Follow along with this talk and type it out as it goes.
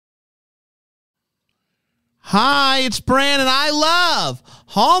Hi, it's Brandon. I love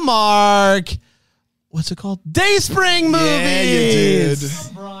Hallmark. What's it called? Dayspring movies. Yeah, you did.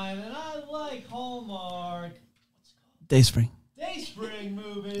 I'm Brian, and I like Hallmark. Dayspring. Dayspring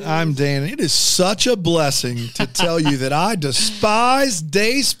movies. I'm Dan. It is such a blessing to tell you that I despise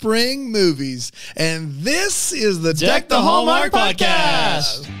Dayspring movies. And this is the Deck the Hallmark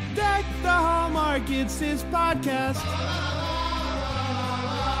podcast. Deck the Hallmark, it's his podcast.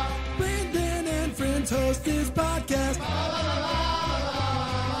 Brandon and friends host this podcast.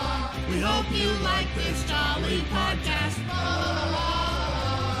 We hope you like this jolly podcast.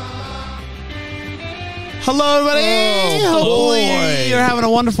 Hello, everybody. Hopefully boy. you're having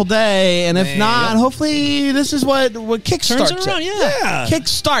a wonderful day. And if not, hopefully this is what kickstarts Turns it around, it. yeah.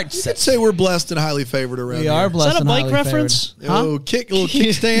 Kickstarts I'd it. say we're blessed and highly favored around We here. are blessed. Is that a and bike highly reference? favored. Huh? Oh, little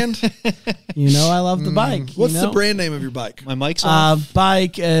kickstand. You know I love the bike. What's you know? the brand name of your bike? My mic's on.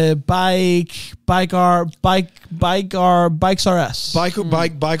 Bikes RS. Bikes are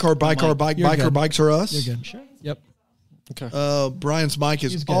us. You're good. Sure. Yep. Okay. Brian's mic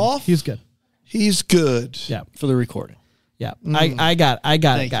is He's good. off. He's good. He's good. Yeah. For the recording. Yeah. I got it,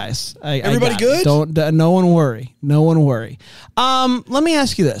 Thank you. guys. Everybody I got good? it. Don't no one worry. No one worry. Let me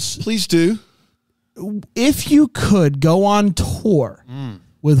ask you this. Please do. If you could go on tour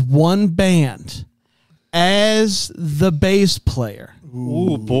with one band as the bass player,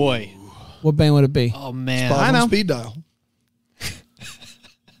 Ooh, boy. what band would it be? Oh, man. Spot I on know. speed dial.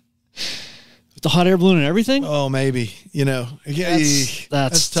 The hot air balloon and everything? Oh, maybe. You know,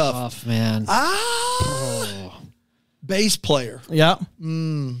 That's tough. man. Bass player. Yeah.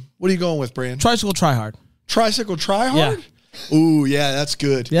 What are you going with, Brand? Tricycle Try Hard. Tricycle Try Hard? Ooh, yeah, that's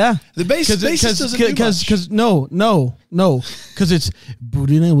good. Yeah. The bassist doesn't do much. Because it's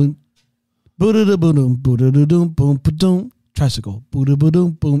tricycle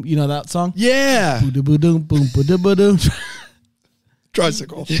boom. You know that song? Yeah. Boom.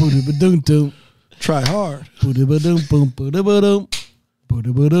 Tricycle. Boom. Try hard. Boom.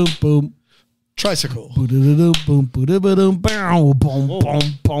 Tricycle. Boom. Is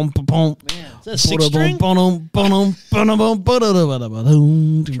that a six string?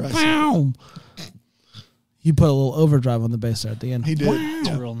 He put a little overdrive on the bass there at the end. He did. That's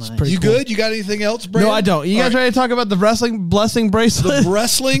Yeah. real nice. pretty You cool. good? You got anything else, Brand? No, I don't. You guys ready to talk about the blessing bracelet? The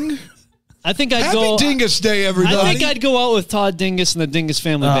wrestling. I think I'd Happy go. Dingus Day, everybody. I think I'd go out with Todd Dingus and the Dingus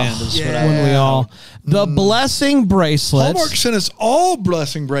Family Band. Is what I When we all the blessing bracelet. Hallmark sent us all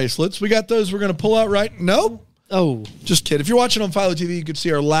blessing bracelets. We got those we're going to pull out right. Nope. Oh, Just kidding. If you're watching on Philo TV, you could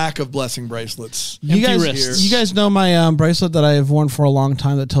see our lack of blessing bracelets. You Empty guys, wrists. you guys know my bracelet that I have worn for a long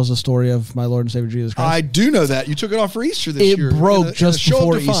time that tells the story of my Lord and Savior Jesus Christ. I do know that. You took it off for Easter this It year. broke in a just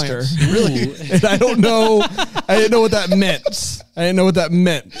show of before Easter. defiance. Really? And I don't know. I didn't know what that meant.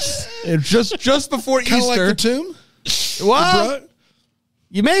 It's just before Kind of like Easter. the tomb? Well,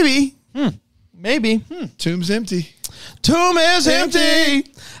 you maybe. Tomb's empty. Tomb is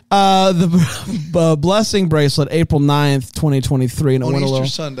empty. The blessing bracelet, April 9th, 2023. And it On went a Easter little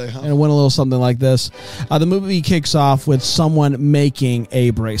Sunday, huh? And it went a little something like this. The movie kicks off with someone making a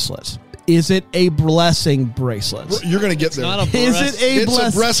bracelet. Is it a blessing bracelet? You're going to get there. not a Is breast. it a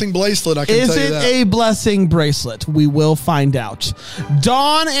It's a blessing bracelet, I can Is tell you it that. a blessing bracelet? We will find out.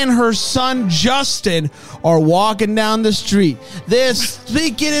 Dawn and her son Justin are walking down the street. They're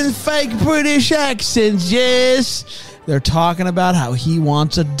speaking in fake British accents, yes. They're talking about how he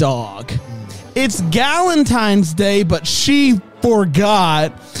wants a dog. It's Galentine's Day, but she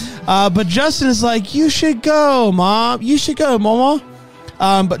forgot. But Justin is like, you should go, Mom. You should go, Mama.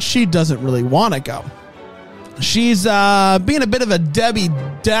 But she doesn't really want to go. She's being a bit of a Debbie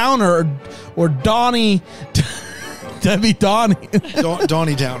Downer or Donnie. Debbie Donnie.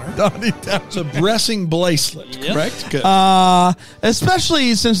 Donnie Downer. Donnie Downer. It's a blessing bracelet, correct? Good.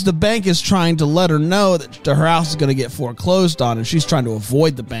 Especially since the bank is trying to let her know that her house is going to get foreclosed on, and she's trying to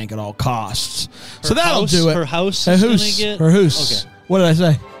avoid the bank at all costs. So that'll do it. Her house Her is hoose. going to get... Her hoose. Okay. What did I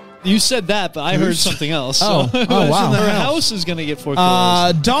say? You said that, but I heard Hoose? something else. Oh. So. Oh, wow. Her house is going to get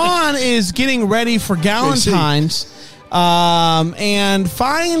foreclosed. Dawn is getting ready for Galentine's and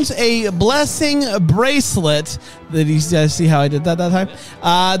finds a blessing bracelet that you guys see how I did that time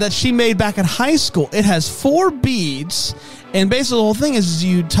that she made back in high school. It has 4 beads, and basically the whole thing is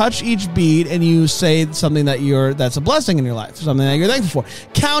you touch each bead and you say something that's a blessing in your life, something that you're thankful for.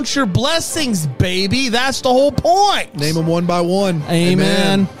 Count your blessings, baby. That's the whole point. Name them one by one.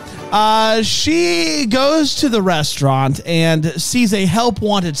 Amen. She goes to the restaurant and sees a help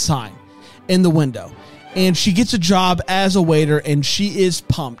wanted sign in the window. And she gets a job as a waiter, and she is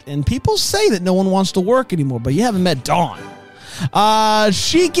pumped. And people say that no one wants to work anymore, but you haven't met Dawn.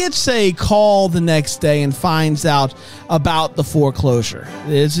 She gets a call the next day and finds out about the foreclosure.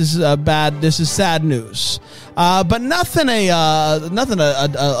 This is sad news. But nothing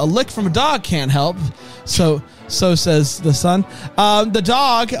a lick from a dog can't help. So says the son. The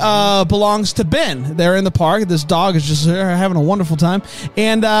dog belongs to Ben. They're in the park. This dog is just having a wonderful time.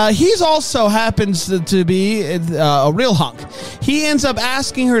 And he's also happens to be a real hunk. He ends up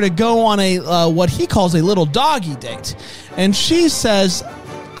asking her to go on a what he calls a little doggy date. And she says,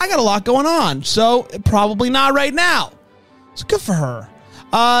 I got a lot going on, so probably not right now. It's good for her.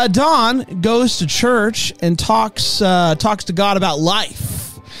 Dawn goes to church and talks to God about life.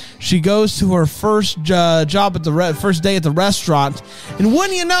 She goes to her first job at the first day at the restaurant, and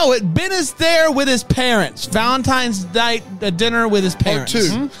wouldn't you know it, Ben is there with his parents. Valentine's night dinner with his parents.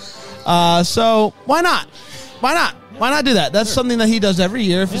 So why not? Why not do that? That's something that he does every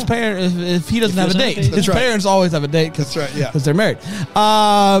year. If his parent, if he doesn't have a date, his parents always have a date. That's right. Yeah, because they're married.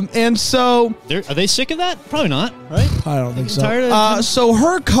 And so, are they sick of that? Probably not. Right? I don't think so. So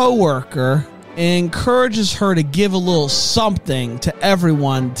her coworker encourages her to give a little something to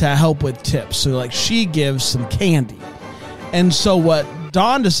everyone to help with tips. So like she gives some candy. And so what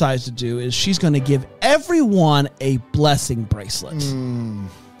Dawn decides to do is she's going to give everyone a blessing bracelet. And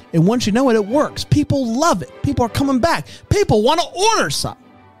once you know it, it works. People love it. People are coming back. People want to order some.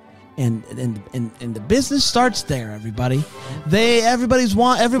 And the business starts there, everybody. Everybody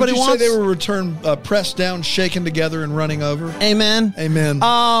wants. Would you say they were returned pressed down, shaken together, and running over? Amen. Amen.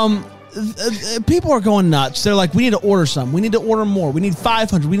 People are going nuts. They're like, we need to order some. We need to order more. We need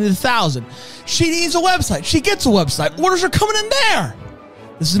 500. We need 1,000. She needs a website. She gets a website. Orders are coming in there.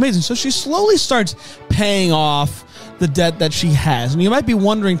 This is amazing. So she slowly starts paying off the debt that she has. And you might be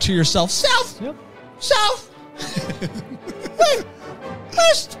wondering to yourself, South, where's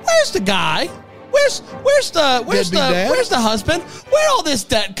the guy? Where's the husband? Where'd all this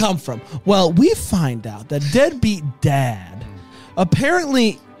debt come from? Well, we find out that deadbeat dad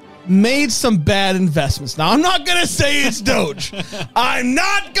apparently made some bad investments. Now, I'm not going to say it's Doge. I'm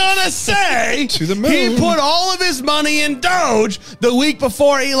not going to say to the moon. He put all of his money in Doge the week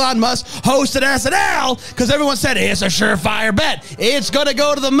before Elon Musk hosted SNL because everyone said it's a surefire bet. It's going to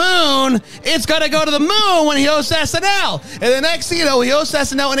go to the moon. It's going to go to the moon when he hosts SNL. And the next thing you know, he hosts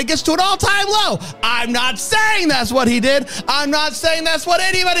SNL and it gets to an all-time low. I'm not saying that's what he did. I'm not saying that's what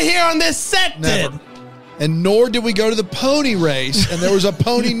anybody here on this set did. And nor did we go to the pony race, and there was a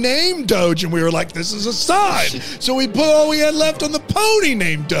pony named Doge, and we were like, this is a sign. So we put all we had left on the pony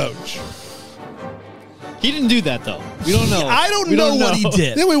named Doge. He didn't do that, though. We don't know. I don't know what he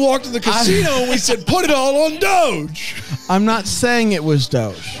did. Then we walked to the casino, and we said, put it all on Doge. I'm not saying it was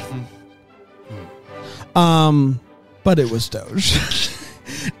Doge. But it was Doge.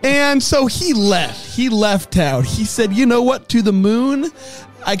 And so he left. He left town. He said, you know what? To the moon,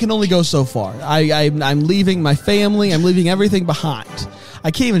 I can only go so far. I'm leaving my family. I'm leaving everything behind. I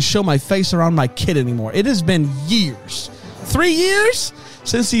can't even show my face around my kid anymore. It has been years. 3 years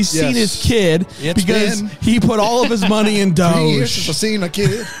since he's seen his kid because he put all of his money in Doge. 3 years since I've seen my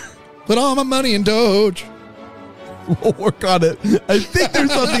kid. Put all my money in Doge. We'll work on it. I think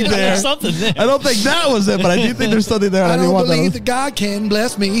there's something there. There's something there. I don't think that was it, but I do think there's something there. I don't believe that God can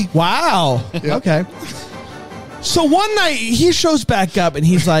bless me. Wow. Yep. Okay. So one night he shows back up and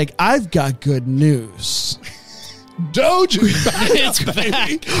he's like, I've got good news. Doge is back,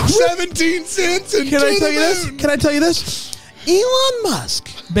 baby. 17 cents and Can I tell you this? Can I tell you this? Elon Musk,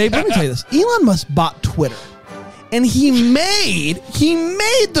 babe, let me tell you this. Elon Musk bought Twitter. And he made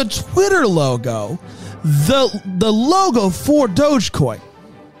the Twitter logo the logo for Dogecoin.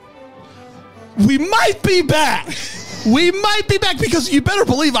 We might be back. We might be back because you better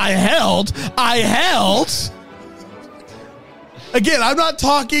believe I held. Again, I'm not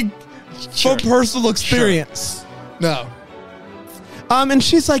talking from personal experience. No. And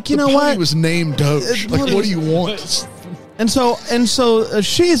she's like, you know what? He was named Doge. Like, what do you want? And so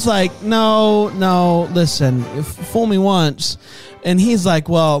she's like, no, listen, fool me once. And he's like,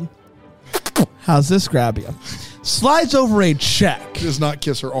 well, how's this grab you? Slides over a check. Does not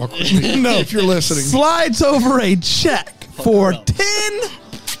kiss her awkwardly. No, if you're listening. Slides over a check for 10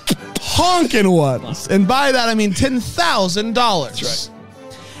 honking ones. And by that, I mean $10,000. That's right.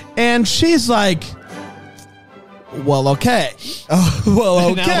 And she's like, well, okay.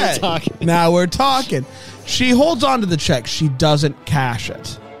 Well, okay. Now we're talking. She holds on to the check. She doesn't cash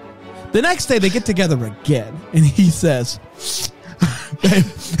it. The next day, they get together again. And he says, babe,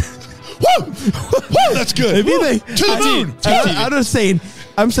 woo! Woo! That's good. Woo! To the moon.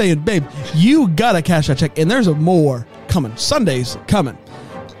 I'm saying, babe, you gotta cash that check, and there's more coming. Sunday's coming.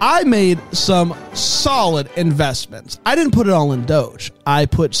 I made some solid investments. I didn't put it all in Doge. I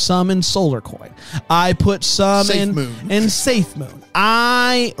put some in Solar Coin. I put some in SafeMoon.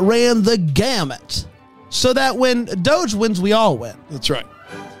 I ran the gamut so that when Doge wins, we all win. That's right.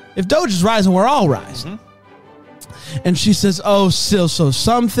 If Doge is rising, we're all rising. And she says, oh, still, so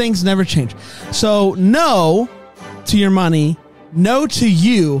some things never change. So no to your money. No to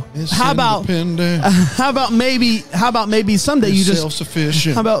you. How about maybe someday you just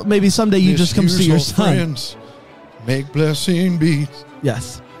self-sufficient. How about maybe someday you just come see your son? Friends. Make blessing beats.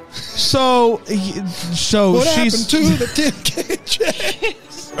 Yes. So what she's happened to the 10K check?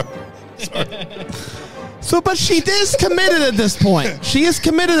 Sorry. So, but she is committed at this point. She is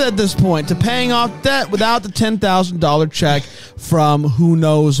committed at this point to paying off debt without the $10,000 check from who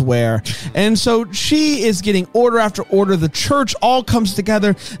knows where. And so she is getting order after order. The church all comes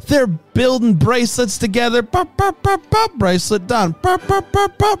together. They're building bracelets together. Bracelet done.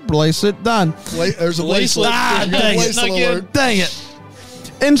 Bracelet done. There's a bracelet. Dang it.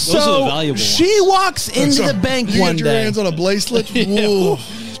 And so she walks into the bank one day. You get your hands on a bracelet? Whoa.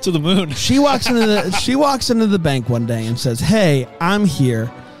 To the moon. She walks into the bank one day and says, "Hey, I'm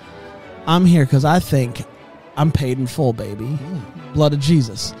here because I think I'm paid in full, baby. Blood of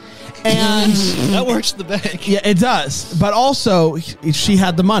Jesus." And that works at the bank. Yeah, it does. But also, she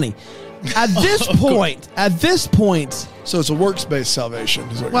had the money. At this point, so it's a works-based salvation.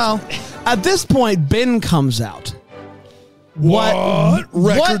 At this point, Ben comes out.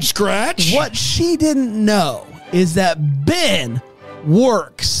 Record scratch? What she didn't know is that Ben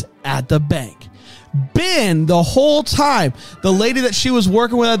works at the bank. Ben, the whole time, the lady that she was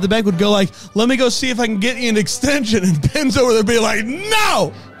working with at the bank would go like, let me go see if I can get you an extension. And Ben's over there being like,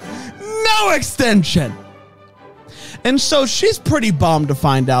 no extension. And so she's pretty bummed to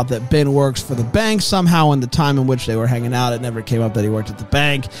find out that Ben works for the bank. Somehow in the time in which they were hanging out, it never came up that he worked at the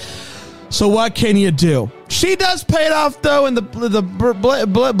bank. So what can you do? She does pay it off, though, and the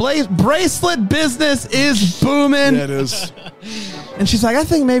bracelet business is booming. Yeah, it is. And she's like, I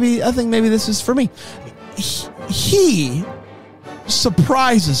think maybe this is for me. He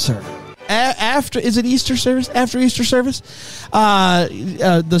surprises her. After Easter service? After Easter service,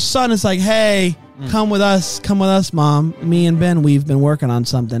 the son is like, hey, come with us, Mom. Me and Ben, we've been working on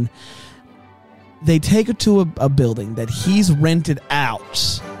something. They take her to a building that he's rented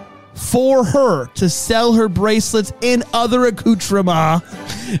out for her to sell her bracelets and other accoutrements.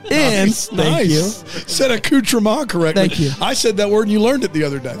 Thank you. Said accoutrement correctly. Thank you. I said that word and you learned it the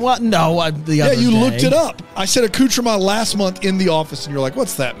other day. What? No, the other day. Yeah, you looked it up. I said accoutrement last month in the office and you're like,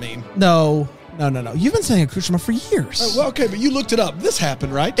 what's that mean? No. You've been saying accoutrement for years. Well, okay, but you looked it up. This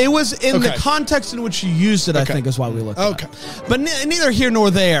happened, right? It was in the context in which you used it, I think, is why we looked it up. But neither here nor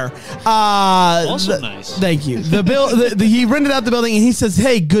there. Also nice. Thank you. He rented out the building, and he says,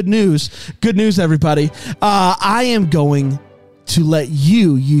 hey, good news, everybody. I am going to let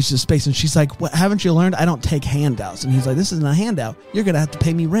you use the space. And she's like, what, haven't you learned? I don't take handouts. And he's like, this isn't a handout. You're going to have to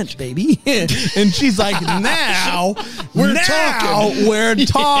pay me rent, baby. And she's like, now we're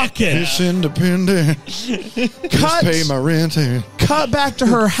talking. It's independent. Just pay my rent. Cut back to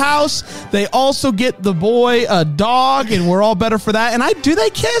her house. They also get the boy a dog, and we're all better for that. And do they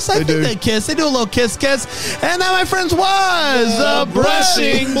kiss? I think they kiss. They do a little kiss. And that, my friends, was the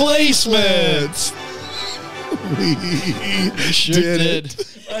Blessing Placements. We sure did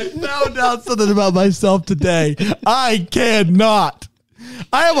it. I found out something about myself today. I cannot.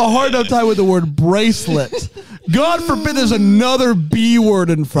 I have a hard enough time with the word bracelet. God forbid there's another B word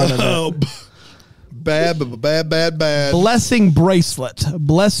in front of it. Bad. Blessing bracelet.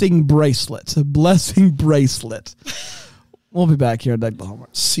 We'll be back here on Deck the Hallmark.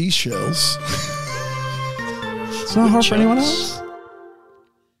 Seashells. It's not hard for anyone else?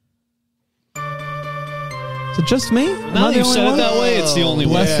 Is it just me? Now that you've said it that way, it's the only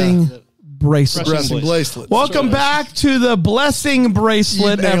way. Blessing bracelet. Blessing bracelet. Welcome back to the Blessing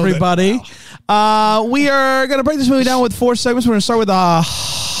Bracelet, everybody. We are going to break this movie down with 4 segments. We're going to start with a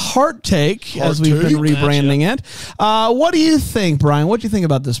heart take, as we've been rebranding it. What do you think, Brian? What do you think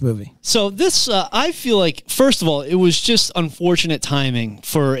about this movie? So this, I feel like, first of all, it was just unfortunate timing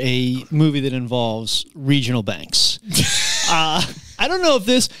for a movie that involves regional banks. I don't know if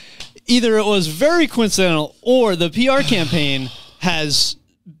this... Either it was very coincidental or the PR campaign is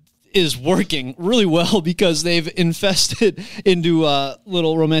working really well because they've invested into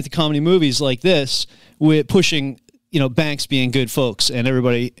little romantic comedy movies like this with pushing, banks being good folks and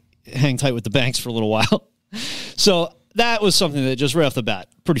everybody hang tight with the banks for a little while. So that was something that just right off the bat,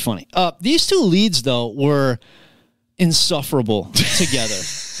 pretty funny. These two leads, though, were insufferable together.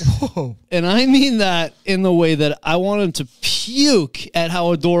 Whoa. And I mean that in the way that I wanted to puke at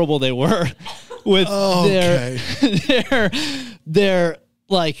how adorable they were with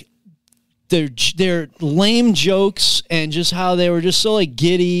their lame jokes and just how they were just so like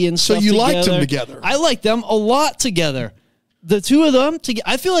giddy and stuff. So you together. liked them together? I liked them a lot together. The two of them together.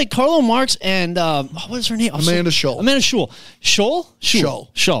 I feel like Carlo Marx and what is her name? Amanda Schull. Amanda Schull. Schull.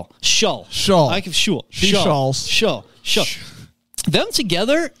 Schull. I can Schull. She Schulls. Schull. Them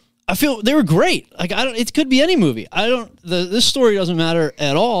together. I feel they were great. Like it could be any movie. This story doesn't matter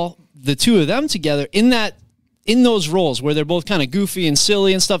at all. The two of them together in those roles where they're both kind of goofy and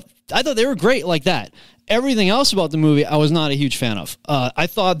silly and stuff. I thought they were great like that. Everything else about the movie, I was not a huge fan of. I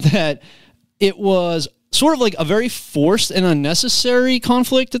thought that it was sort of like a very forced and unnecessary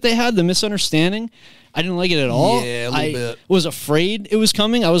conflict that they had, the misunderstanding. I didn't like it at all. Yeah, a little bit. I was afraid it was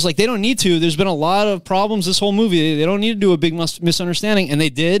coming. I was like, they don't need to. There's been a lot of problems this whole movie. They don't need to do a big misunderstanding. And they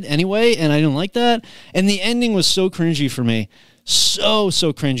did anyway, and I didn't like that. And the ending was so cringy for me. So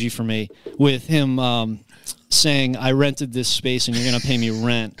cringy for me with him saying, I rented this space and you're going to pay me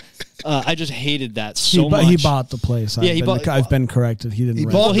rent. I just hated that so much. He bought the place. I've been corrected. He didn't He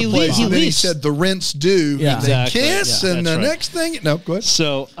rent bought it. the place, and then he said the rent's due. Yeah. Exactly. They kiss, Yeah, and the that's right. next thing... No, go ahead.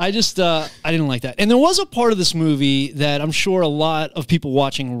 So I just, I didn't like that. And there was a part of this movie that I'm sure a lot of people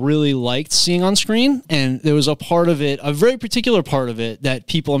watching really liked seeing on screen. And there was a part of it, a very particular part of it, that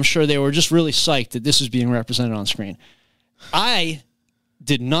people, I'm sure they were just really psyched that this was being represented on screen. I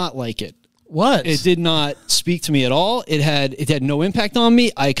did not like it. What? It did not speak to me at all. It had no impact on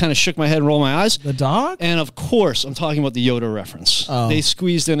me. I kind of shook my head and rolled my eyes. The dog? And of course, I'm talking about the Yoda reference. Oh. They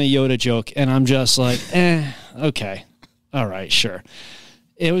squeezed in a Yoda joke, and I'm just like, okay. All right, sure.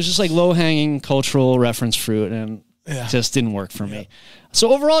 It was just like low-hanging cultural reference fruit, and it just didn't work for me.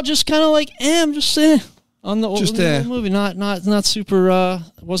 So overall, just kind of like, I'm just on the old movie. Not super,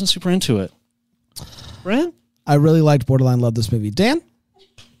 wasn't super into it. Brad? I really liked Borderline, loved this movie. Dan?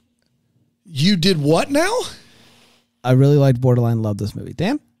 You did what now? I really liked Borderline, loved this movie.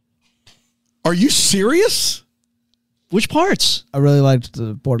 Dan? Are you serious? Which parts? I really liked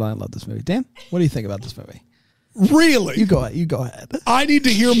Borderline, loved this movie. Dan? What do you think about this movie? Really? You go ahead. I need to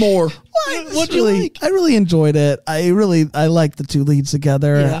hear more. What do you like? I really enjoyed it. I liked the two leads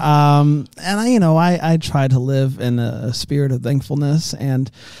together. Yeah. And I try to live in a spirit of thankfulness, and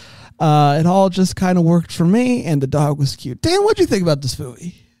it all just kind of worked for me, and the dog was cute. Dan, what'd you think about this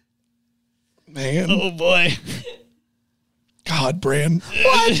movie? Man. Oh, boy. God, Bran.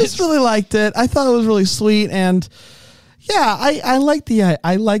 Well, I just really liked it. I thought it was really sweet, and yeah, I like the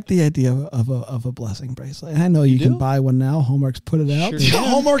idea of a blessing bracelet. And I know you can buy one now. Hallmark's put it out. Sure. Yeah,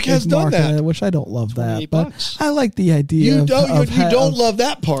 Hallmark has done that. Which I don't love that, but $28. I like the idea. You don't love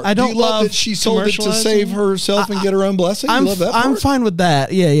that part. I don't Do you love love that she sold it to commercializing? save herself and get her own blessing. You love that part? I'm fine with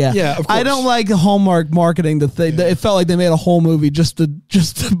that. Yeah. Yeah, of I course. don't like Hallmark marketing the thing. It felt like they made a whole movie just to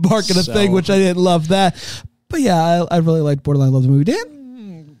market a thing, which I didn't love that. But yeah, I really liked Borderline, love the movie.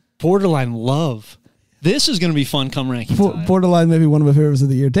 Dan? Borderline love. This is going to be fun come ranking time. Borderline, maybe one of my favorites of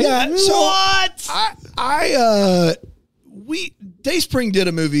the year. Dan? Yeah, so Dayspring did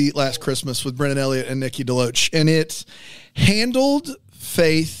a movie last Christmas with Brennan Elliott and Nikki DeLoach, and it handled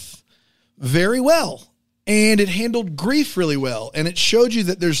faith very well, and it handled grief really well, and it showed you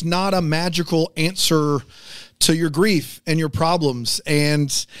that there's not a magical answer to your grief and your problems,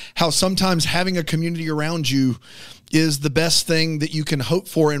 and how sometimes having a community around you is the best thing that you can hope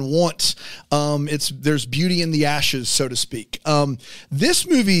for and want. There's beauty in the ashes, so to speak. This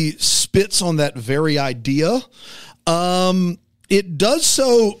movie spits on that very idea. It does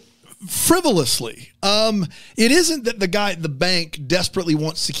so frivolously. It isn't that the guy at the bank desperately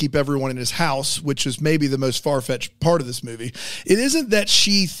wants to keep everyone in his house, which is maybe the most far-fetched part of this movie. It isn't that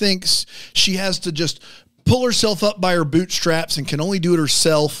she thinks she has to just pull herself up by her bootstraps and can only do it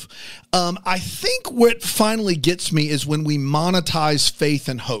herself. I think what finally gets me is when we monetize faith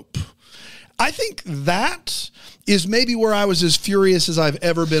and hope. I think that is maybe where I was as furious as I've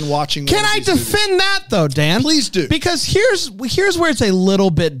ever been watching. Can I defend that though, Dan? Please do. Because here's where it's a little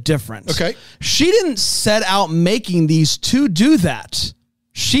bit different. Okay. She didn't set out making these to do that.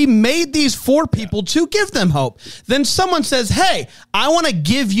 She made these for people to give them hope. Then someone says, hey, I want to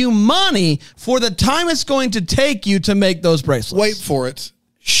give you money for the time it's going to take you to make those bracelets. Wait for it.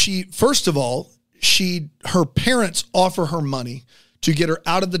 Her parents offer her money to get her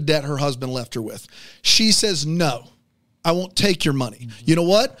out of the debt her husband left her with. She says, no, I won't take your money. You know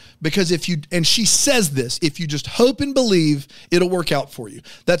what? Because and she says this, if you just hope and believe, it'll work out for you.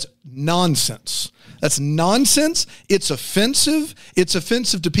 That's nonsense. That's nonsense. It's offensive. It's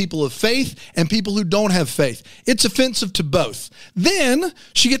offensive to people of faith and people who don't have faith. It's offensive to both. Then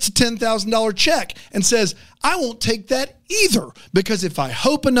she gets a $10,000 check and says, I won't take that either, because if I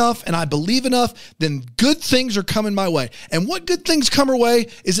hope enough and I believe enough, then good things are coming my way. And what good things come her way?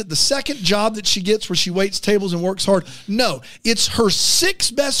 Is it the second job that she gets where she waits tables and works hard? No, it's her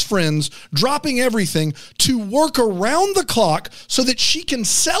 6 best friends dropping everything to work around the clock so that she can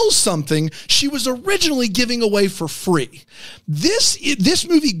sell something she was originally giving away for free. This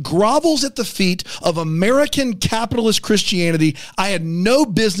movie grovels at the feet of American capitalist Christianity. I had no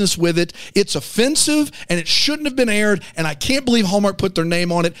business with it. It's offensive and it shouldn't have been aired, and I can't believe Hallmark put their name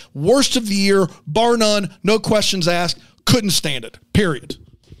on it. Worst of the year, bar none, no questions asked. Couldn't stand it, period.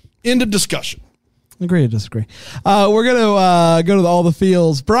 End of discussion. Agree to disagree. We're going to go to all the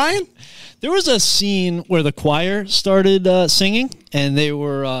feels. Brian? There was a scene where the choir started singing, and they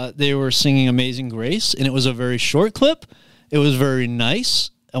were singing Amazing Grace, and it was a very short clip. It was very nice.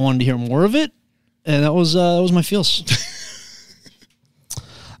 I wanted to hear more of it, and that was my feels.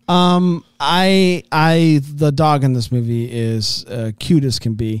 The dog in this movie is cute as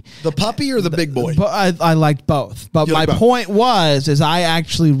can be. The puppy or the big boy? But I liked both. But my point is I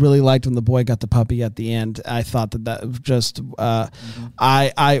actually really liked when the boy got the puppy at the end. I thought that just,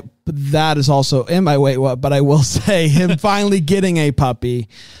 that is also in my way. But I will say him finally getting a puppy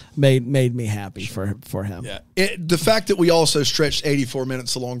made me happy for him. Yeah. The fact that we also stretched 84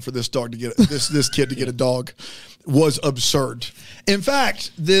 minutes along for this dog to get this kid to get a dog was absurd. In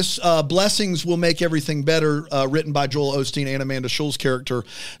fact, this Blessings Will Make Everything Better, written by Joel Osteen and Amanda Schul's character,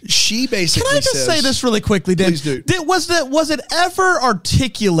 she basically Can I just say this really quickly, Dan? Please do. Was it ever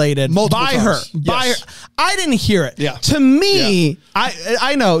articulated by her? Yes. By her? I didn't hear it. Yeah. To me, Yeah.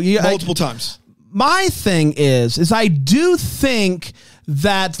 I know. Multiple times. My thing is I do think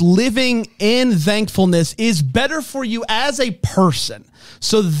that living in thankfulness is better for you as a person.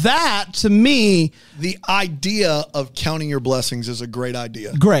 So that, to me... The idea of counting your blessings is a great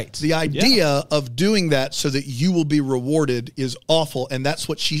idea. Great. The idea of doing that so that you will be rewarded is awful, and that's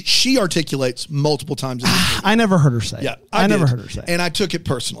what she articulates multiple times in this movie. I never heard her say it. Yeah, I never heard her say it. And I took it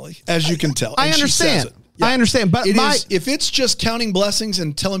personally, as you can tell. I And she understand. says it. Yeah. I understand, but if it's just counting blessings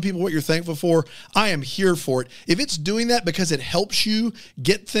and telling people what you're thankful for, I am here for it. If it's doing that because it helps you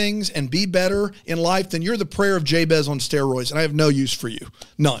get things and be better in life, then you're the prayer of Jabez on steroids, and I have no use for you.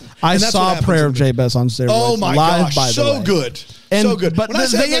 None. I saw Prayer of Jabez on steroids. Oh my live, gosh, by the so way. good. And, so good. But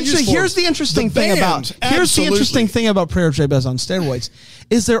here's the interesting thing about Prayer of Jabez on steroids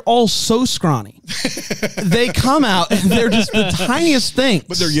is they're all so scrawny. They come out and they're just the tiniest things.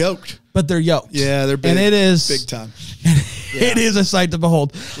 But they're yoked. Yeah, they're big. And it is big time. It is a sight to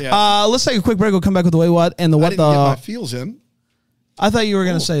behold. Yeah. Let's take a quick break. We'll come back with the way what and the what I didn't the. get my feels in. I thought you were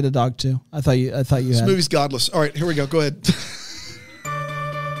going to say the dog too. I thought you This had. movie's godless. All right, here we go. Go ahead.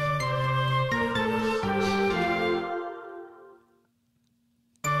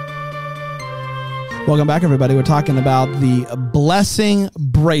 Welcome back, everybody. We're talking about the blessing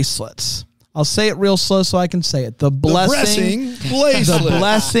bracelets. I'll say it real slow so I can say it. The blessing bracelet. The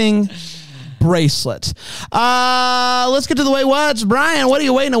blessing bracelet. Let's get to the way what's. Brian, what are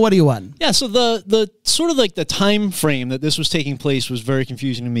you waiting on? What do you want? Yeah, so the sort of like the time frame that this was taking place was very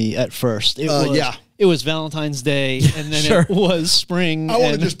confusing to me at first. It was Valentine's Day, and then Sure. it was spring. I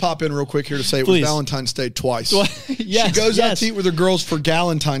want to just pop in real quick here to say it was Valentine's Day twice. Yes, she goes out to eat with her girls for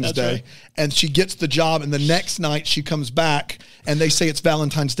Galentine's Day, right. and she gets the job, and the next night she comes back, and they say it's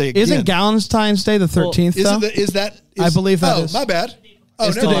Valentine's Day again. Isn't Galentine's Day the 13th, though? I believe that is. My bad. Oh,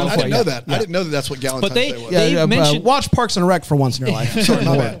 It's no, the day I before, didn't know yeah. that. Yeah. I didn't know that that's what Galentine's But they- Day was. they mentioned- watch Parks and Rec for once in your life. Sorry,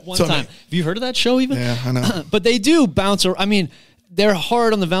 my bad. One Sorry. time. Have you heard of that show even? Yeah, I know. But they do bounce around. I mean, they're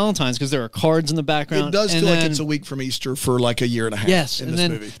hard on the Valentines because there are cards in the background. It does and feel like then- it's a week from Easter for like a year and a half Yes, in and this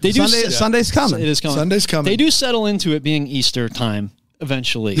then movie. they do. Sunday's coming. It is coming. Sunday's coming. They do settle into it being Easter time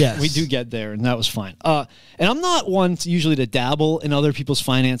eventually. Yes. We do get there, and that was fine. And I'm not one usually to dabble in other people's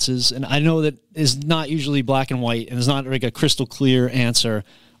finances, and I know that is not usually black and white, and it's not like a crystal clear answer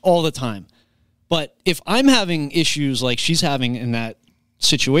all the time. But if I'm having issues like she's having in that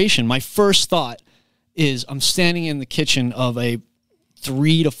situation, my first thought is I'm standing in the kitchen of a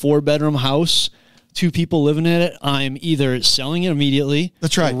 3 to 4 bedroom house, 2 people living in it. I'm either selling it immediately,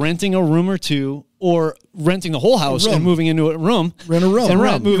 That's right. renting a room or two, or renting the whole house and moving into a room. Rent a room.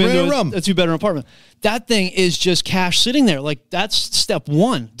 And move You rent into a room. a 2-bedroom apartment. That thing is just cash sitting there. Like, that's step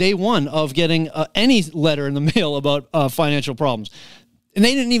one, day one of getting any letter in the mail about financial problems. And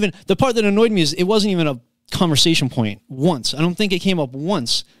they didn't even, the part that annoyed me is it wasn't even a conversation point once. I don't think it came up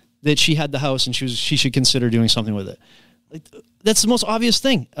once that she had the house and she should consider doing something with it. Like, that's the most obvious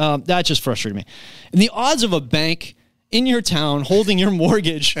thing. That just frustrated me. And the odds of a bank in your town holding your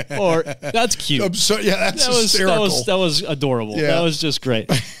mortgage, or that's cute. That's hysterical. That was adorable. Yeah. That was just great.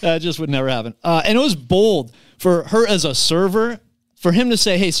 That just would never happen. And it was bold for her as a server, for him to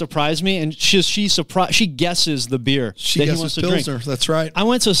say, "Hey, surprise me," and she guesses the beer that he wants to Pilsner. drink. That's right. I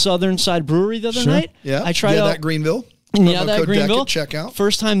went to Southern Side Brewery the other night. Yeah, I tried out that Greenville. Yeah, Promo that code Greenville. Deckett, check out.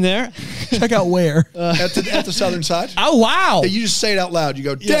 First time there. Check out where? At the southern side. Oh, wow. Yeah, you just say it out loud. You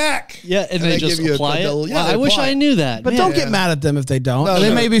go, Deck! Yeah, and they just give you apply it. Yeah, I wish I knew that. But Man. don't get mad at them if they don't. No, they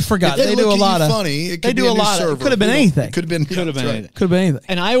no. maybe forgot. If They do a look at lot you of funny. It They could do be a new lot of. server. It could have been anything. Could have been. Could have been anything. Could have been anything.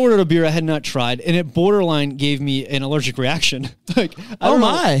 And I ordered a beer I had not tried, and it borderline gave me an allergic reaction. Like, I don't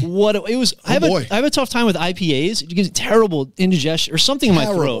my. know what it was. I have a tough time with IPAs. You get terrible indigestion or something in my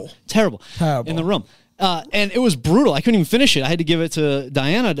throat. Terrible. In the room. And it was brutal. I couldn't even finish it. I had to give it to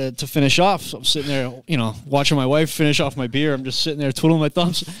Diana to finish off. So I'm sitting there, watching my wife finish off my beer. I'm just sitting there twiddling my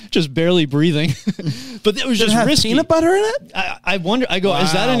thumbs, just barely breathing. But it was Did just it have risky. peanut butter in it? I wonder. I go,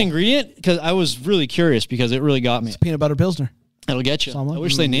 is that an ingredient? Because I was really curious because it really got me. It's peanut butter Pilsner. It'll get you. Someone? I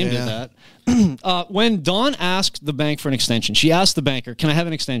wish they named it that. When Dawn asked the bank for an extension, she asked the banker, "Can I have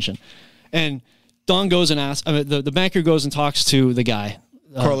an extension?" And Dawn goes and asks. The banker goes and talks to the guy,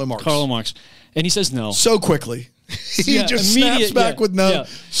 Carlo Marx. And he says no. So quickly. He Yeah, just snaps back with no. yeah.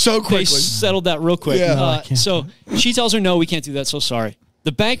 So quickly. They settled that real quick. Yeah. No, I So she tells her, "No, we can't do that. So sorry."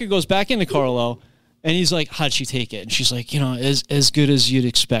 The banker goes back into Carlo, and he's like, "How'd she take it?" And she's like, as good as you'd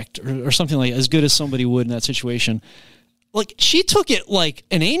expect, or something like as good as somebody would in that situation. Like, she took it like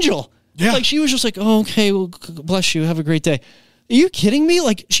an angel. Yeah. Like, she was just like, "Oh, okay, well, bless you. Have a great day." Are you kidding me?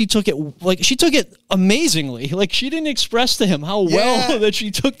 Like, she took it amazingly. Like, she didn't express to him how well that she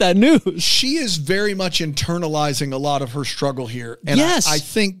took that news. She is very much internalizing a lot of her struggle here. And Yes. I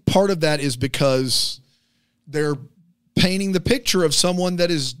think part of that is because they're painting the picture of someone that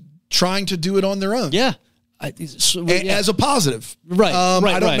is trying to do it on their own. Yeah. As a positive. Right,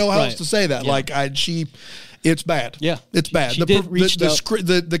 I don't know how right. else to say that. Yeah. Like, it's bad. Yeah. It's bad. She did reach out.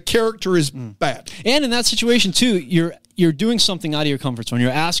 The character is bad. And in that situation too, you're doing something out of your comfort zone.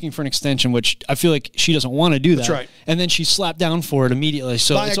 You're asking for an extension, which I feel like she doesn't want to do that. That's right. And then she's slapped down for it immediately.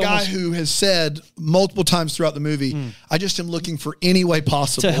 So By a it's guy almost who has said multiple times throughout the movie, I just am looking for any way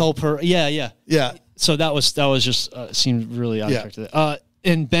possible to help her. Yeah. Yeah. So that was just seemed really out of character.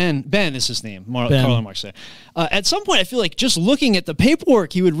 And Ben is his name. Carlo Marx said. At some point, I feel like just looking at the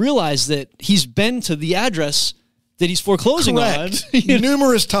paperwork, he would realize that he's been to the address that he's foreclosing Correct. on.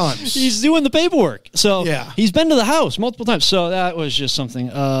 Numerous times. He's doing the paperwork. So Yeah. he's been to the house multiple times. So that was just something,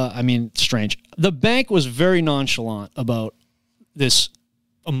 strange. The bank was very nonchalant about this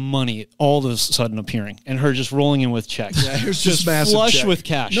money all of a sudden appearing and her just rolling in with checks. Yeah, here's just massive flush check. with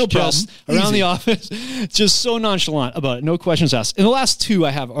cash. No problem. Just around Easy. the office. Just so nonchalant about it. No questions asked. And the last two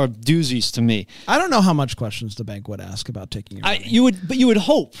I have are doozies to me. I don't know how much questions the bank would ask about taking your money. You would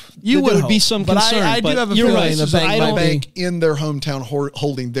hope You that there would would be hope. some But concern. I do have a you're feeling right. the bank I might don't be- Bank in their hometown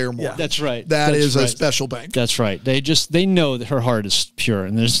holding their mortgage. That's right. That That's is a right. special bank. That's right. They know that her heart is pure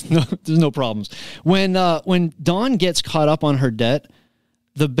and there's no problems. When Dawn gets caught up on her debt,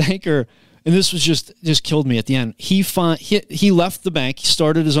 the banker, and this was just killed me at the end. He left the bank. He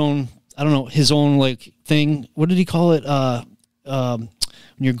started his own like thing. What did he call it? When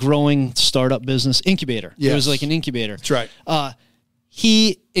you're growing startup business, incubator. Yes. It was like an incubator. That's right.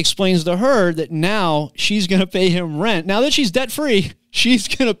 He explains to her that now she's going to pay him rent. Now that she's debt free, she's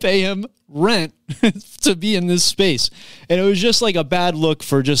going to pay him rent to be in this space. And it was just like a bad look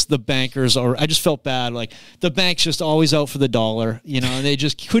for just the bankers. Or I just felt bad. Like the bank's just always out for the dollar, and they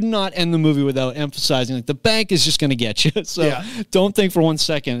just could not end the movie without emphasizing like the bank is just going to get you. So don't think for 1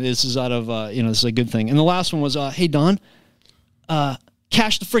 second this is out of, this is a good thing. And the last one was, hey, Don,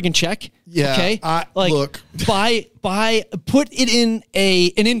 cash the friggin' check. Yeah, Okay. look. Put it in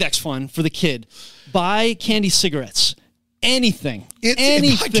an index fund for the kid. Buy candy cigarettes. Anything.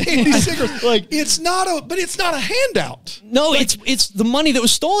 Anything. Candy cigarettes. Like, it's not a handout. no, it's the money that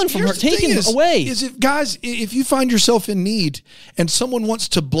was stolen from her, Here's the thing taken away. Is if you find yourself in need and someone wants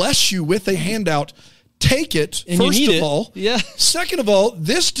to bless you with a handout, take it, And you first need of it. all. Yeah. Second of all,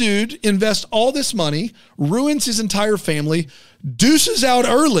 this dude invests all this money, ruins his entire family, deuces out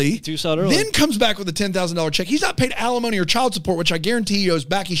early, then comes back with a $10,000 check. He's not paid alimony or child support, which I guarantee he owes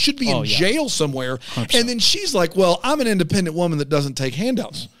back. He should be in jail somewhere. 100%. And then she's like, well, I'm an independent woman that doesn't take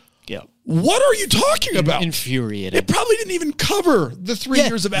handouts. Yeah. What are you talking about? Infuriating. It probably didn't even cover the 3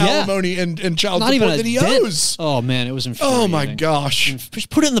 years of alimony and child Not support even that he dent. owes. Oh man, it was infuriating. Oh my gosh. Just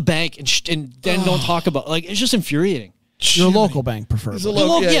put it in the bank and then don't talk about it's just infuriating. Your local bank, preferably. He's a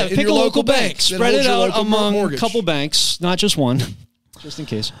local, Yeah, in pick your a local bank. that Spread holds it your out local among a mortgage. couple banks, not just one, just in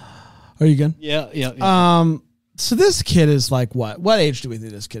case. Are you good? Yeah. So this kid is like what? What age do we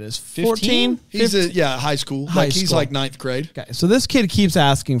think this kid is? 14? 15? He's high school. He's school. like 9th grade. Okay, so this kid keeps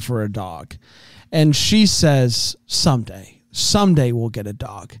asking for a dog, and she says, someday we'll get a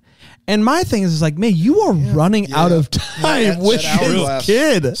dog. And my thing is like, man, you are running out of time with this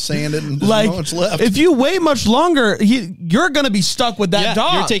kid. Sanded and like, no one's left. if you wait much longer, you're going to be stuck with that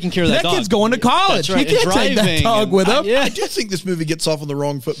dog. You're taking care of that dog. That kid's going to college. That's right. He can't take that dog with him. I do think this movie gets off on the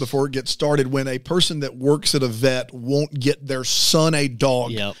wrong foot before it gets started when a person that works at a vet won't get their son a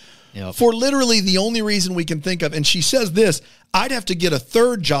dog. Yep. For literally the only reason we can think of. And she says this, I'd have to get a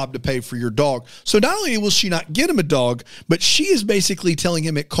third job to pay for your dog. So not only will she not get him a dog, but she is basically telling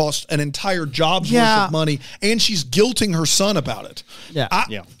him it costs an entire job's worth of money, and she's guilting her son about it. Yeah.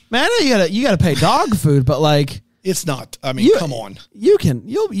 Man, I know you gotta pay dog food, but like it's not. I mean, come on.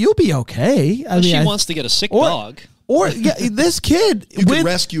 You'll be okay. She wants to get a sick dog. Or this kid you could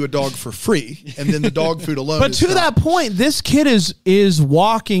rescue a dog for free, and then the dog food alone. But to that point, this kid is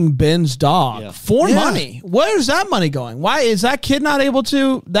walking Ben's dog for money. Where's that money going? Why is that kid not able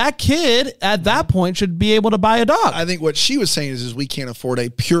to? That kid at that point should be able to buy a dog. I think what she was saying is we can't afford a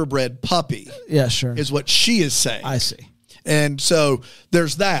purebred puppy. Yeah, sure. Is what she is saying. I see. And so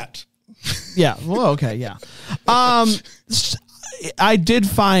there's that. Yeah. Well, okay. Yeah. I did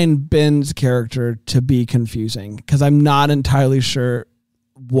find Ben's character to be confusing because I'm not entirely sure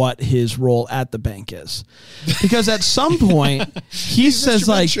what his role at the bank is. Because at some point he says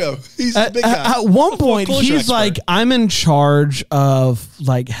like he's the big guy. At one point he's expert. like, I'm in charge of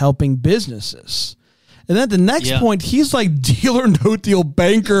like helping businesses. And then at the next point, he's like dealer no deal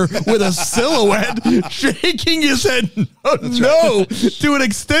banker with a silhouette, shaking his head no to an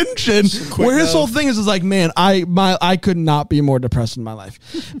extension. Where his whole thing is like, man, I could not be more depressed in my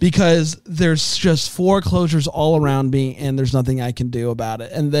life because there's just foreclosures all around me and there's nothing I can do about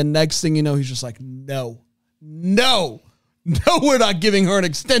it. And then next thing you know, he's just like, no, we're not giving her an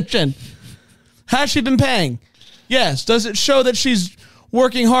extension. Has she been paying? Yes. Does it show that she's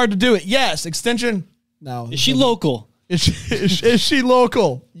working hard to do it? Yes. Extension. No. Is she local? Is she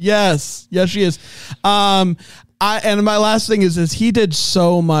local? Yes, she is. And my last thing is he did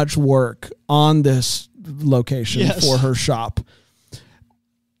so much work on this location for her shop.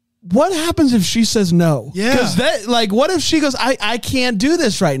 What happens if she says no? Yeah. Because that, like, what if she goes, I can't do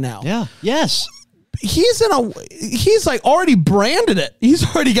this right now? Yeah. Yes. He's like already branded it. He's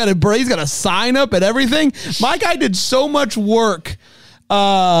already got he's got a sign up and everything. My guy did so much work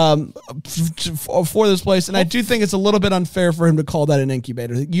for this place, and I do think it's a little bit unfair for him to call that an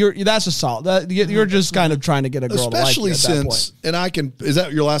incubator. That's assault. You're just kind of trying to get a girl especially to like you at since, that point. and is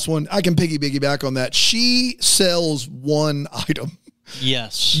that your last one? I can piggyback on that. She sells one item.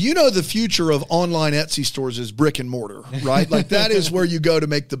 Yes. You know, the future of online Etsy stores is brick and mortar, right? Like that is where you go to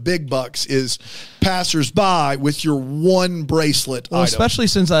make the big bucks, is passersby with your one bracelet item. Especially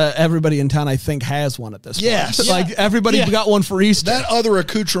since everybody in town, I think, has one at this point. Yes. Like everybody got one for Easter. That other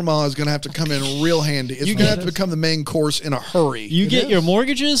accoutrement is going to have to come in real handy. It's going to have to become the main course in a hurry. You get your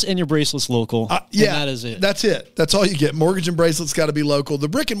mortgages and your bracelets local. Yeah, and that is it. That's it. That's all you get. Mortgage and bracelets got to be local. The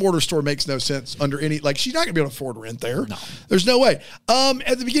brick and mortar store makes no sense under any, like, she's not going to be able to afford rent there. No. There's no way.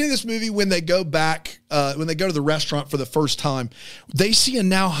 At the beginning of this movie, when they go back, when they go to the restaurant for the first time, they see a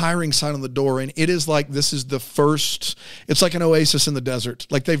now hiring sign on the door, and it is like, this is the first, it's like an oasis in the desert.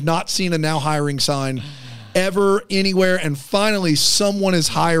 Like they've not seen a now hiring sign ever anywhere, and finally someone is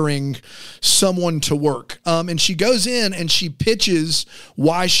hiring someone to work. And she goes in and she pitches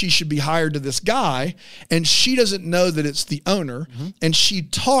why she should be hired to this guy, and she doesn't know that it's the owner. And she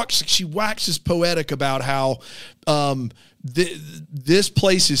waxes poetic about how this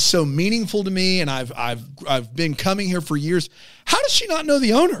place is so meaningful to me, and I've been coming here for years. How does she not know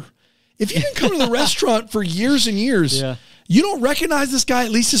the owner? If you've been coming to the restaurant for years and years, you don't recognize this guy at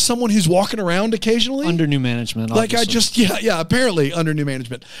least as someone who's walking around occasionally? Under new management, like obviously. Apparently under new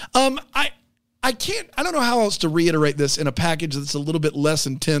management. I don't know how else to reiterate this in a package that's a little bit less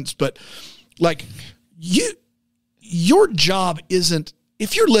intense, but like your job isn't,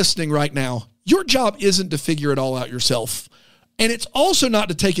 if you're listening right now, your job isn't to figure it all out yourself. And it's also not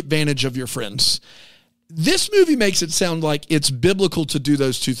to take advantage of your friends. This movie makes it sound like it's biblical to do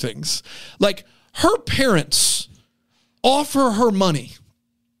those two things. Like her parents offer her money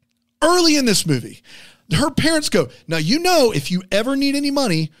early in this movie. Her parents go, now, if you ever need any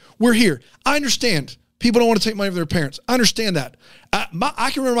money, we're here. I understand people don't want to take money from their parents. I understand that. I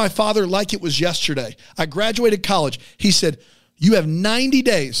can remember my father like it was yesterday. I graduated college. He said, you have 90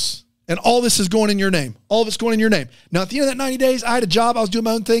 days And all this is going in your name. All of it's going in your name. Now, at the end of that 90 days, I had a job. I was doing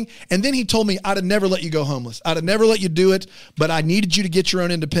my own thing. And then he told me I'd have never let you go homeless. I'd have never let you do it, but I needed you to get your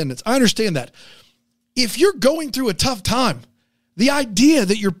own independence. I understand that. If you're going through a tough time, the idea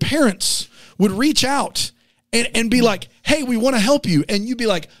that your parents would reach out and be like, hey, we want to help you. And you'd be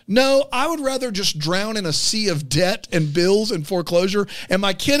like, no, I would rather just drown in a sea of debt and bills and foreclosure, and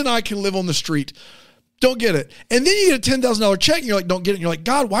my kid and I can live on the street. Don't get it. And then you get a $10,000 check and you're like, don't get it. And you're like,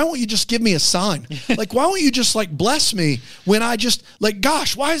 God, why won't you just give me a sign? Like, why won't you just like bless me when I just like,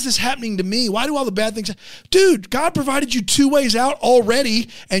 gosh, why is this happening to me? Why do all the bad things? Dude, God provided you 2 ways out already.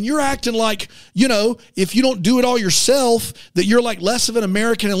 And you're acting like, you know, if you don't do it all yourself, that you're like less of an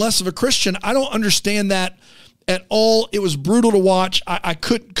American and less of a Christian. I don't understand that at all. It was brutal to watch. I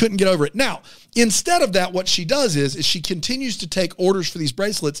couldn't get over it. Now, instead of that, what she does is she continues to take orders for these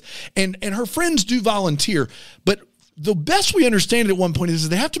bracelets, and her friends do volunteer. But the best we understand it at one point is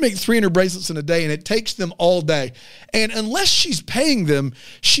they have to make 300 bracelets in a day, and it takes them all day. And unless she's paying them,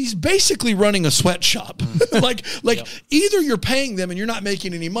 she's basically running a sweatshop. like either you're paying them and you're not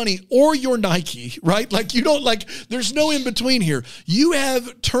making any money, or you're Nike, right? Like you don't there's no in between here. You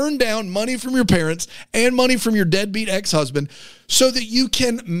have turned down money from your parents and money from your deadbeat ex-husband so that you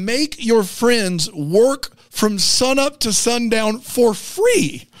can make your friends work from sunup to sundown for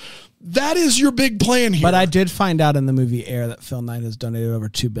free. That is your big plan here. But I did find out in the movie Air that Phil Knight has donated over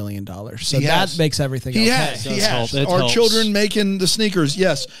 $2 billion. So that makes everything okay. He has. Our children making the sneakers,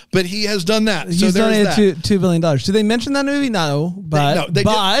 yes. But he has done that. He's donated $2 billion. Did they mention that movie? No. But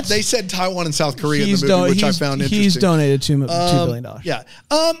they said Taiwan and South Korea in the movie, which I found interesting. He's donated $2 billion. Yeah.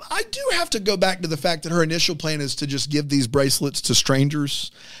 I do have to go back to the fact that her initial plan is to just give these bracelets to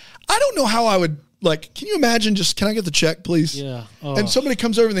strangers. I don't know how I would... Like, can you imagine can I get the check, please? Yeah. Oh. And somebody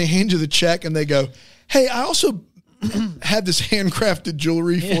comes over and they hand you the check and they go, hey, I also had this handcrafted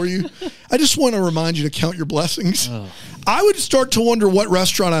jewelry for you. I just want to remind you to count your blessings. Oh. I would start to wonder what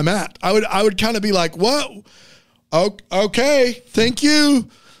restaurant I'm at. I would kind of be like, what? Oh, okay. Thank you,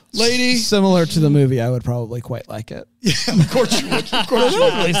 lady. Similar to the movie, I would probably quite like it. Yeah, of course you would. Of course you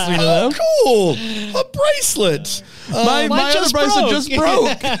would. Oh, cool. A bracelet. My other bracelet just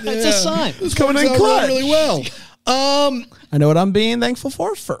broke. It's a sign. It's coming in clutch. Really well. I know what I'm being thankful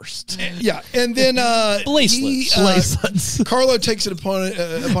for first. Yeah, and then bracelets. Carlo takes it upon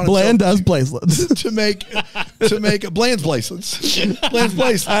Bland does bracelets to make Bland's bracelets. Bland's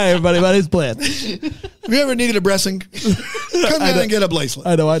bracelets. Hi everybody, my name's Bland. Have you ever needed a blessing? Come down and get a bracelet.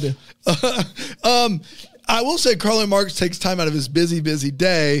 I know I do. I will say Carlo Marx takes time out of his busy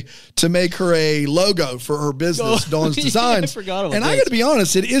day to make her a logo for her business, Dawn's Designs. I forgot about and I got to be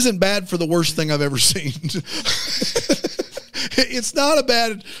honest, it isn't bad for the worst thing I've ever seen. It's not a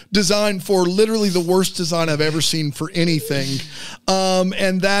bad design for literally the worst design I've ever seen for anything.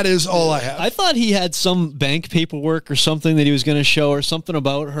 And that is all I have. I thought he had some bank paperwork or something that he was going to show, or something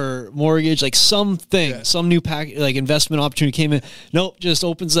about her mortgage, like something, some new investment opportunity came in. Nope, just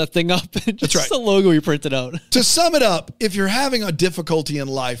opens that thing up. And just the logo he printed out. To sum it up, if you're having a difficulty in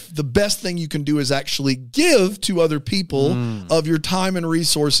life, the best thing you can do is actually give to other people of your time and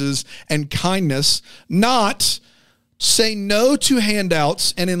resources and kindness, not say no to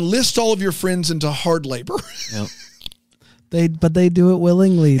handouts and enlist all of your friends into hard labor. Yep. But they do it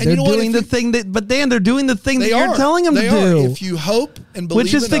willingly. They're doing the thing that you're telling them to do. If you hope and believe,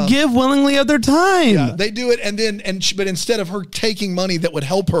 which is to give willingly of their time. Yeah, they do it, but instead of her taking money that would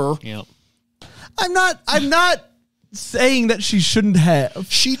help her, I'm not saying that she shouldn't have.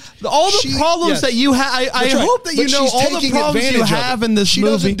 The problems that you have. I hope that you know all the problems you have in this movie.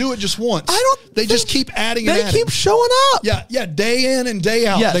 She doesn't do it just once. They just keep adding. They keep showing up. Yeah. Day in and day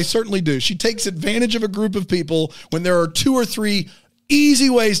out. Yes. They certainly do. She takes advantage of a group of people when there are 2 or 3 easy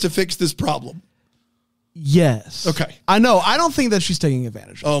ways to fix this problem. Yes. Okay. I know. I don't think that she's taking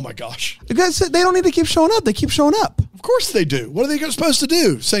advantage. Oh my gosh. Because they don't need to keep showing up. They keep showing up. Of course they do. What are they supposed to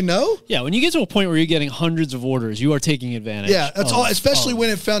do? Say no? Yeah. When you get to a point where you're getting hundreds of orders, you are taking advantage. Yeah. That's all. Especially when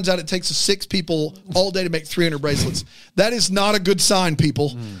it finds out it takes 6 people all day to make 300 bracelets. That is not a good sign,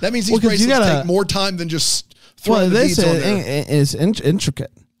 people. That means these bracelets take more time than just throwing the beads on there. Is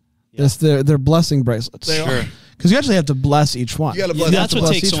intricate. Yes. They're blessing bracelets. They are. Because you actually have to bless each one. You got to bless. That's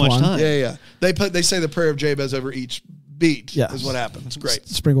what takes so much time. Yeah. They say the prayer of Jabez over each beat. Yeah, is what happens. Great.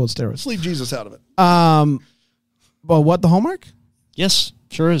 Sprinkle with steroids. Let's leave Jesus out of it. Well, what, the Hallmark? Yes,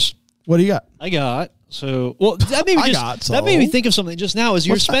 sure is. What do you got? I got. So, well, that made me think of something just now. As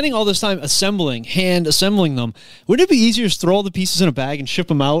you're spending all this time hand assembling them, wouldn't it be easier to throw all the pieces in a bag and ship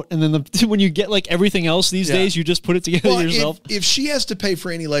them out? And then when you get like everything else these days, you just put it together yourself. If she has to pay for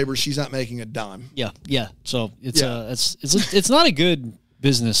any labor, she's not making a dime. Yeah. So it's not a good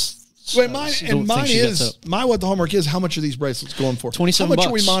business Wait, mine is what the Hallmark is. How much are these bracelets going for? $27. How much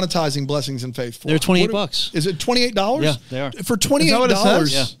are we monetizing Blessings and Faith for? They're $28. Is it $28? Yeah, they are. For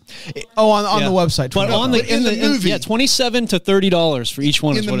 $28. Yeah. Oh, on the website. But on the in the movie, $27 to $30 for each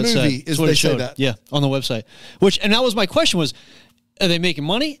one is what it said. Is what it showed. That. Yeah, on the website. And that was my question: was are they making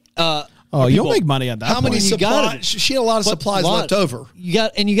money? You'll make money on that. How many supplies? She had a lot of supplies left over. You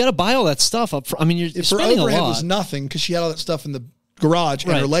got to buy all that stuff up. I mean, you're spending a lot. Her overhead was nothing because she had all that stuff in the garage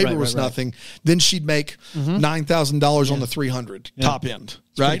and her labor was nothing. Then she'd make $9,000 on the 300 top end.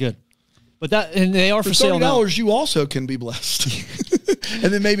 Right, good. But and they are for sale now. $30, you also can be blessed,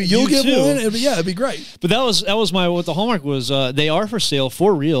 and then maybe you'll get one. It'd be great. But that was what the Hallmark was. They are for sale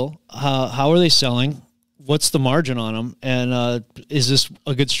for real. How are they selling? What's the margin on them? And is this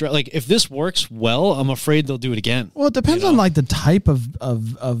a good strat? Like, if this works well, I'm afraid they'll do it again. Well, it depends on like the type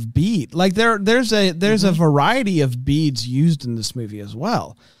of bead. Like there's a variety of beads used in this movie as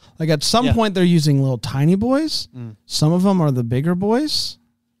well. Like at some point they're using little tiny boys. Some of them are the bigger boys.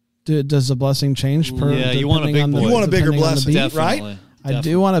 Does the blessing change per? Yeah, you want a big boy. You want a bigger blessing, right? Definitely. I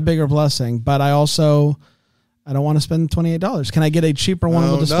do want a bigger blessing, but I don't want to spend $28. Can I get a cheaper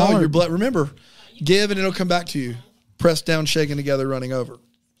one with a smaller? No, remember. Give and it'll come back to you. Pressed down, shaken together, running over.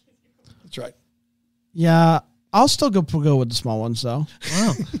 That's right. Yeah, I'll still go with the small ones though.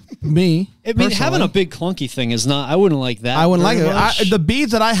 Wow. Having a big clunky thing is not. I wouldn't like that. I wouldn't like it. The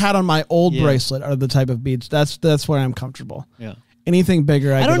beads that I had on my old bracelet are the type of beads. That's where I'm comfortable. Yeah. Anything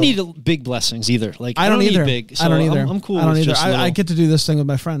bigger, I don't need big blessings either. Like I don't either. Need big. So I don't either. I'm cool. I don't with either. Just I get to do this thing with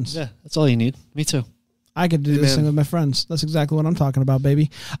my friends. Yeah, that's all you need. Me too. I could do this thing with my friends. That's exactly what I'm talking about,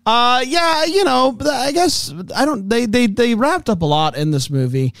 baby. I guess I don't. They wrapped up a lot in this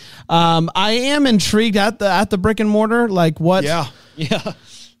movie. I am intrigued at the brick and mortar. Like what? Yeah.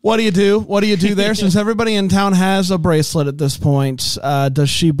 What do you do? What do you do there? Since everybody in town has a bracelet at this point, does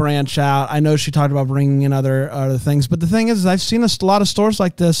she branch out? I know she talked about bringing in other things, but the thing is, I've seen a lot of stores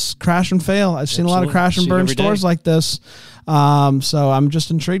like this crash and fail. I've seen a lot of crash and burn stores like this. So I'm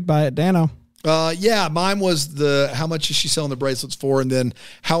just intrigued by it, Dano. Mine was how much is she selling the bracelets for, and then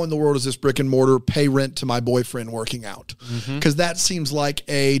how in the world does this brick and mortar pay rent to my boyfriend working out? Because that seems like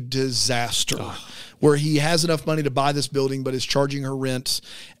a disaster where he has enough money to buy this building but is charging her rent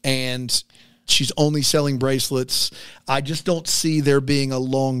and she's only selling bracelets. I just don't see there being a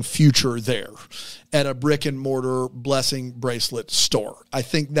long future there at a brick and mortar blessing bracelet store. I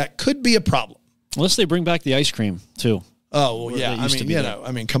think that could be a problem. Unless they bring back the ice cream too. Oh, well, yeah. I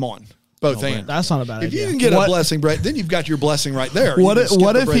mean, come on. Both hands. That's not a bad idea. If you can get a blessing, then you've got your blessing right there. What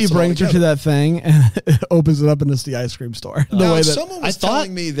if he brings her to that thing and opens it up and it's the ice cream store? Someone was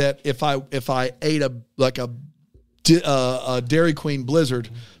telling me that if I ate a Dairy Queen Blizzard,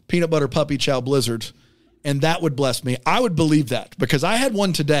 peanut butter puppy chow Blizzard, and that would bless me, I would believe that because I had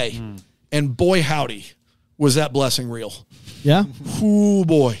one today, and boy howdy, was that blessing real. Yeah. Oh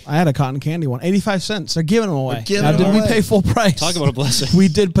boy. I had a cotton candy one. 85 cents. They're giving them away. Did we pay full price? Talk about a blessing. We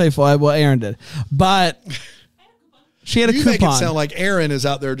did pay full. Well, Aaron did. But she had a coupon. You make it sound like Aaron is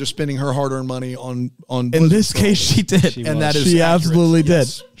out there just spending her hard-earned money on In this case, she did. She absolutely did.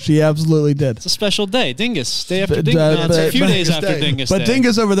 She absolutely did. It's a special day. Dingus. Day after Dingus. It's a few days after Dingus Day. But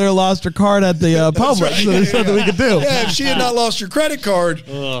Dingus over there lost her card at the Publix, so there's nothing we could do. Yeah, if she had not lost your credit card,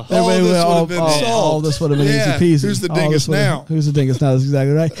 all this would have been solved. All this would have been easy peasy. Who's the Dingus now? Who's the Dingus now? That's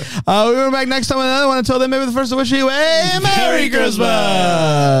exactly right. We'll be back next time with another one. Until then, maybe the first to wish you a Merry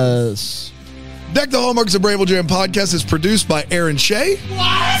Christmas. Deck the Hallmark's a Bramble Jam podcast is produced by Aaron Shea.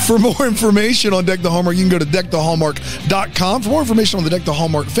 What? For more information on Deck the Hallmark, you can go to deckthehallmark.com. For more information on the Deck the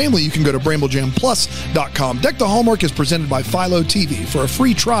Hallmark family, you can go to bramblejamplus.com. Deck the Hallmark is presented by Philo TV. For a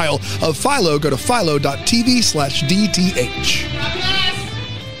free trial of Philo, go to philo.tv/DTH.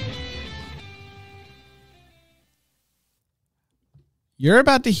 You're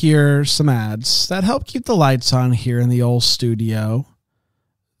about to hear some ads that help keep the lights on here in the old studio.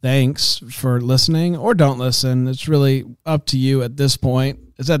 Thanks for listening or don't listen. It's really up to you at this point.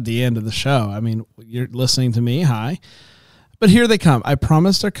 It's at the end of the show. I mean, you're listening to me. Hi. But here they come. I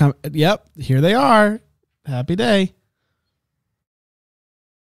promise they're coming. Yep, here they are. Happy day.